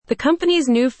The company's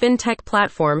new fintech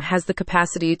platform has the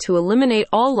capacity to eliminate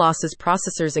all losses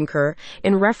processors incur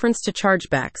in reference to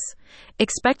chargebacks.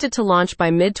 Expected to launch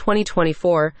by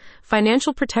mid-2024,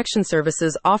 Financial Protection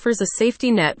Services offers a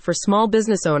safety net for small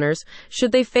business owners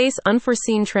should they face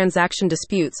unforeseen transaction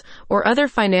disputes or other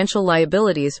financial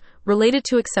liabilities related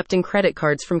to accepting credit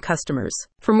cards from customers.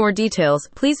 For more details,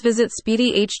 please visit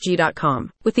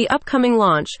SpeedyHG.com. With the upcoming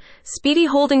launch, Speedy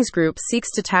Holdings Group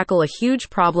seeks to tackle a huge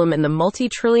problem in the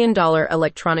multi-trillion-dollar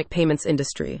electronic payments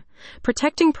industry,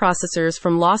 protecting processors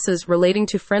from losses relating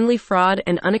to friendly fraud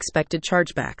and unexpected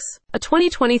chargebacks. A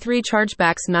 2023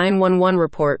 Chargebacks 911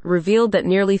 report revealed that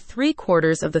nearly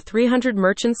 3/4 of the 300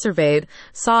 merchants surveyed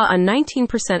saw a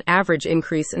 19% average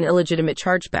increase in illegitimate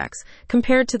chargebacks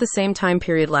compared to the same time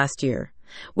period last year.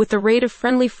 With the rate of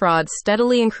friendly fraud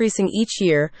steadily increasing each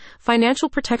year, Financial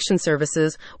Protection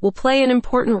Services will play an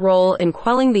important role in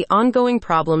quelling the ongoing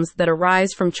problems that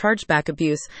arise from chargeback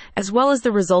abuse, as well as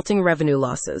the resulting revenue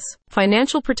losses.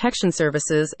 Financial Protection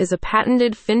Services is a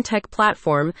patented fintech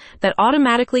platform that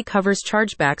automatically covers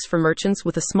chargebacks for merchants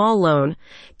with a small loan,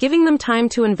 giving them time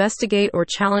to investigate or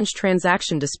challenge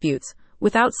transaction disputes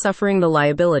without suffering the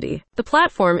liability. The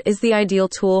platform is the ideal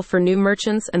tool for new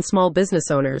merchants and small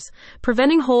business owners,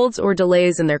 preventing holds or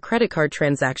delays in their credit card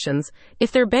transactions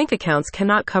if their bank accounts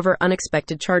cannot cover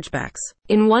unexpected chargebacks.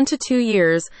 In 1 to 2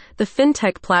 years, the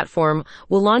fintech platform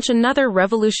will launch another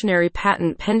revolutionary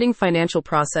patent-pending financial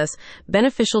process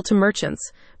beneficial to merchants,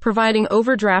 providing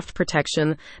overdraft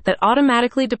protection that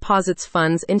automatically deposits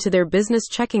funds into their business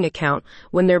checking account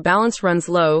when their balance runs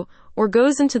low or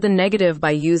goes into the negative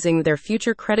by using their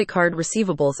future credit card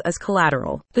receivables as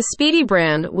collateral. The Speedy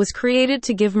brand was created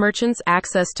to give merchants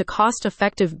access to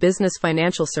cost-effective business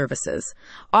financial services,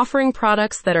 offering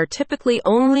products that are typically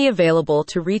only available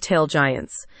to retail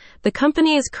giants. The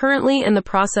company is currently in the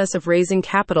process of raising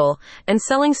capital and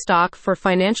selling stock for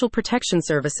Financial Protection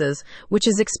Services, which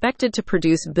is expected to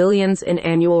produce billions in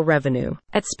annual revenue.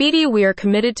 At Speedy, we are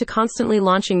committed to constantly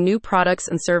launching new products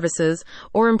and services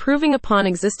or improving upon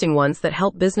existing ones that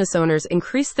help business owners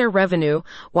increase their revenue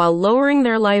while lowering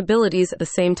their liabilities at the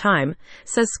same time,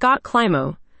 says Scott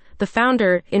Climo, the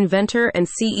founder, inventor, and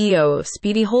CEO of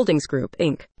Speedy Holdings Group,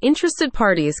 Inc. Interested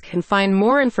parties can find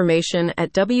more information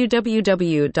at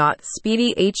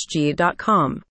www.speedyhg.com.